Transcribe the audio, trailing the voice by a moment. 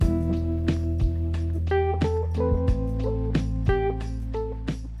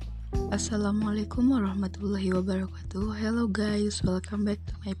Assalamualaikum warahmatullahi wabarakatuh. Hello guys, welcome back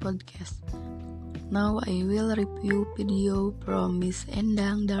to my podcast. Now I will review video from Miss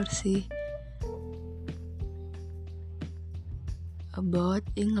Endang Darsih about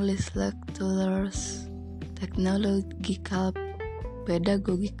English lecturers, technological,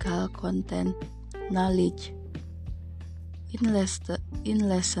 pedagogical content, knowledge in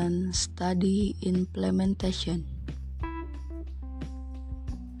lesson study implementation.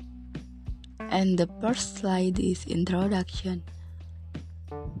 And the first slide is introduction.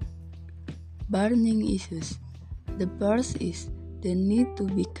 Burning issues. The first is the need to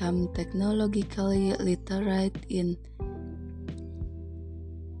become technologically literate in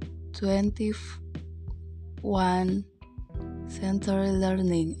 21st century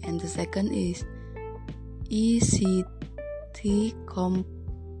learning. And the second is ECT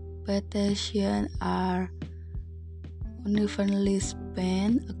competition are unevenly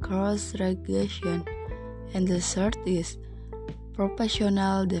spent across regulation. And the third is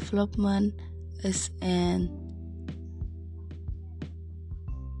professional development as an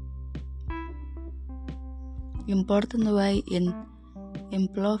important way in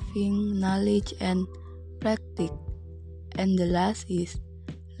improving knowledge and practice. And the last is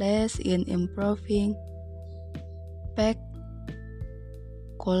less in improving PACK,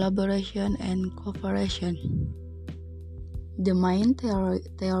 collaboration and cooperation. The main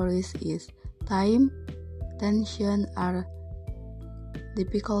theories is time, tension are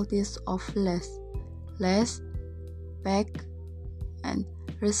difficulties of less, PACK, and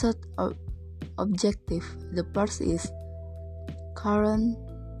research objective. The first is current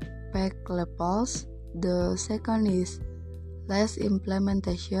PACK levels, the second is less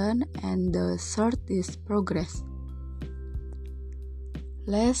implementation, and the third is progress.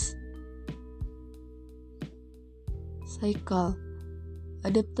 Less cycle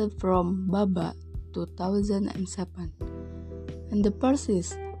adapted from Baba 2007. And the first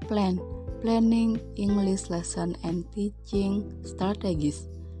is planning English lesson and teaching strategies.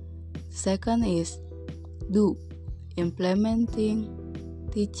 Second is do, implementing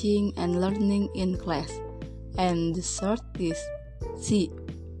teaching and learning in class. And the third is C,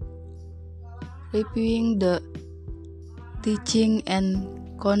 reviewing the teaching and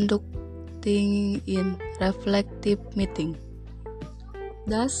conducting in reflective meeting.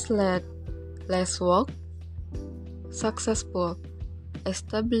 Thus less work successful,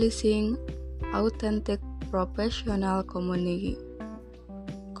 establishing authentic professional community.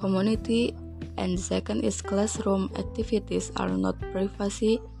 And the second is classroom activities are not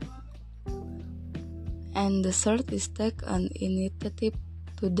privacy. And the third is take an initiative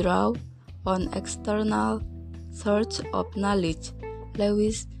to draw on external source of knowledge.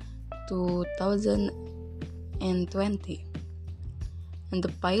 Lewis 2020. And the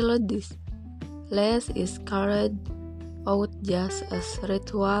pilot is less is carried out just as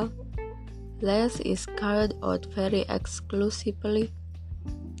ritual, less is carried out very exclusively.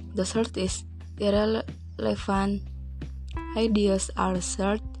 The third is irrelevant ideas are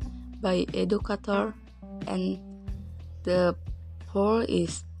shared by educator. And the fourth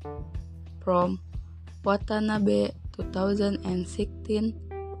is from Watanabe 2016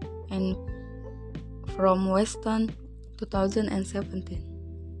 and from Weston 2017.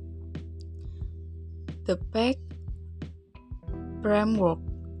 The PACK framework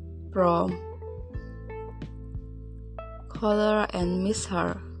from Kohler and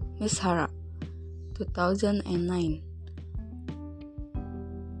Mishara 2009.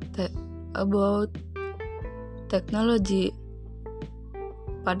 About technology,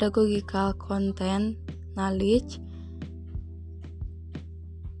 pedagogical content, knowledge,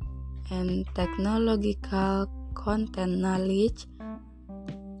 and technological content knowledge,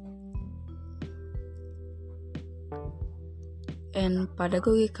 and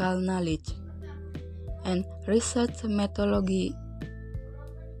pedagogical knowledge. And research methodology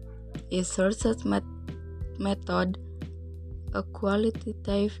is research method, a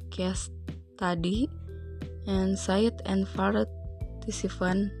qualitative case study, and site and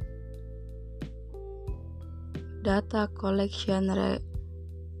participant data collection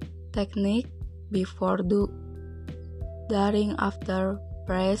technique before, during, after,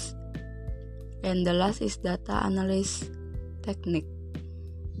 praise, and the last is data analysis technique.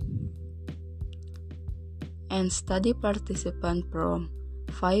 And study participant from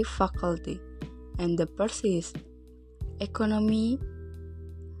 5 faculty. And the first is economy,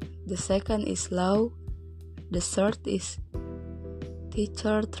 the second is law, the third is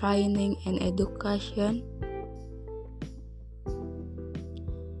teacher training and education,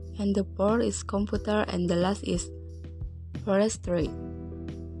 and the fourth is computer, and the last is forestry.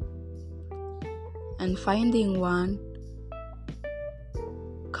 And finding one,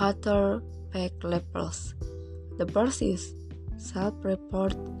 cutter PACK levels. The first is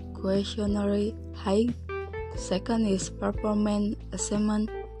self-report questionnaire high. Second is performance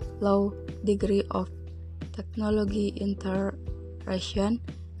assessment low degree of technology interaction.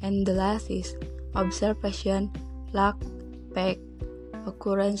 And the last is observation lack PACK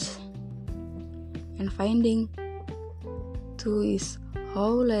occurrence. And finding two is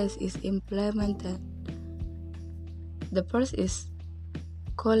how less is implemented. The first is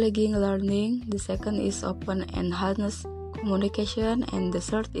collegiate learning, the second is open and honest communication, and the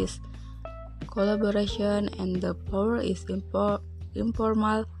third is collaboration, and the fourth is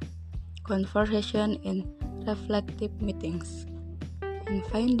informal conversation in reflective meetings. And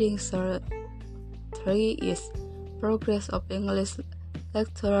finding three is progress of English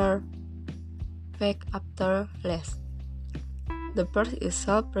lecturer PACK after less. The first is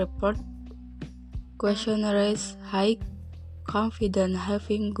self-report questionnaires high confidence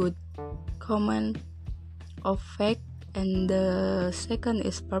having good command of fact, and the second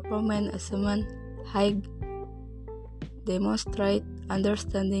is performance assessment high demonstrate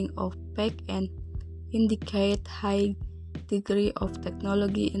understanding of PACK and indicate high degree of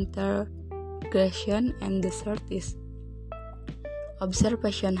technology integration, and the third is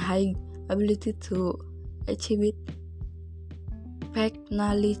observation high ability to achieve PACK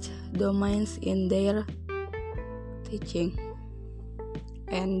knowledge domains in their teaching.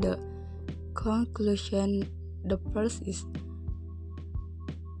 And the conclusion, the first is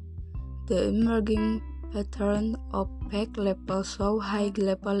the emerging pattern of PACK level show high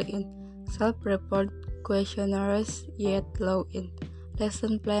level in self-report questionnaires yet low in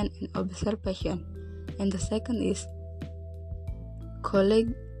lesson plan and observation. And the second is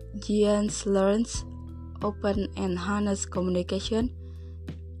collegians learns open and honest communication,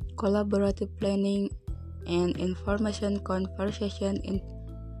 collaborative planning, and information conversation in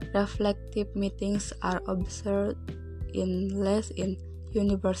reflective meetings are observed in less in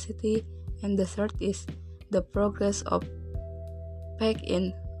university. And the third is the progress of PACK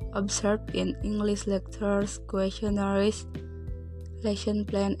in observed in English lectures, questionnaires, lesson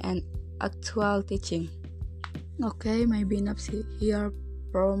plan, and actual teaching. Okay, maybe enough here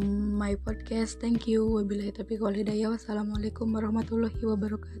from my podcast. Thank you. Wabillahi taufiq wal hidayah. Wassalamualaikum warahmatullahi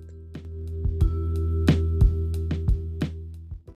wabarakatuh.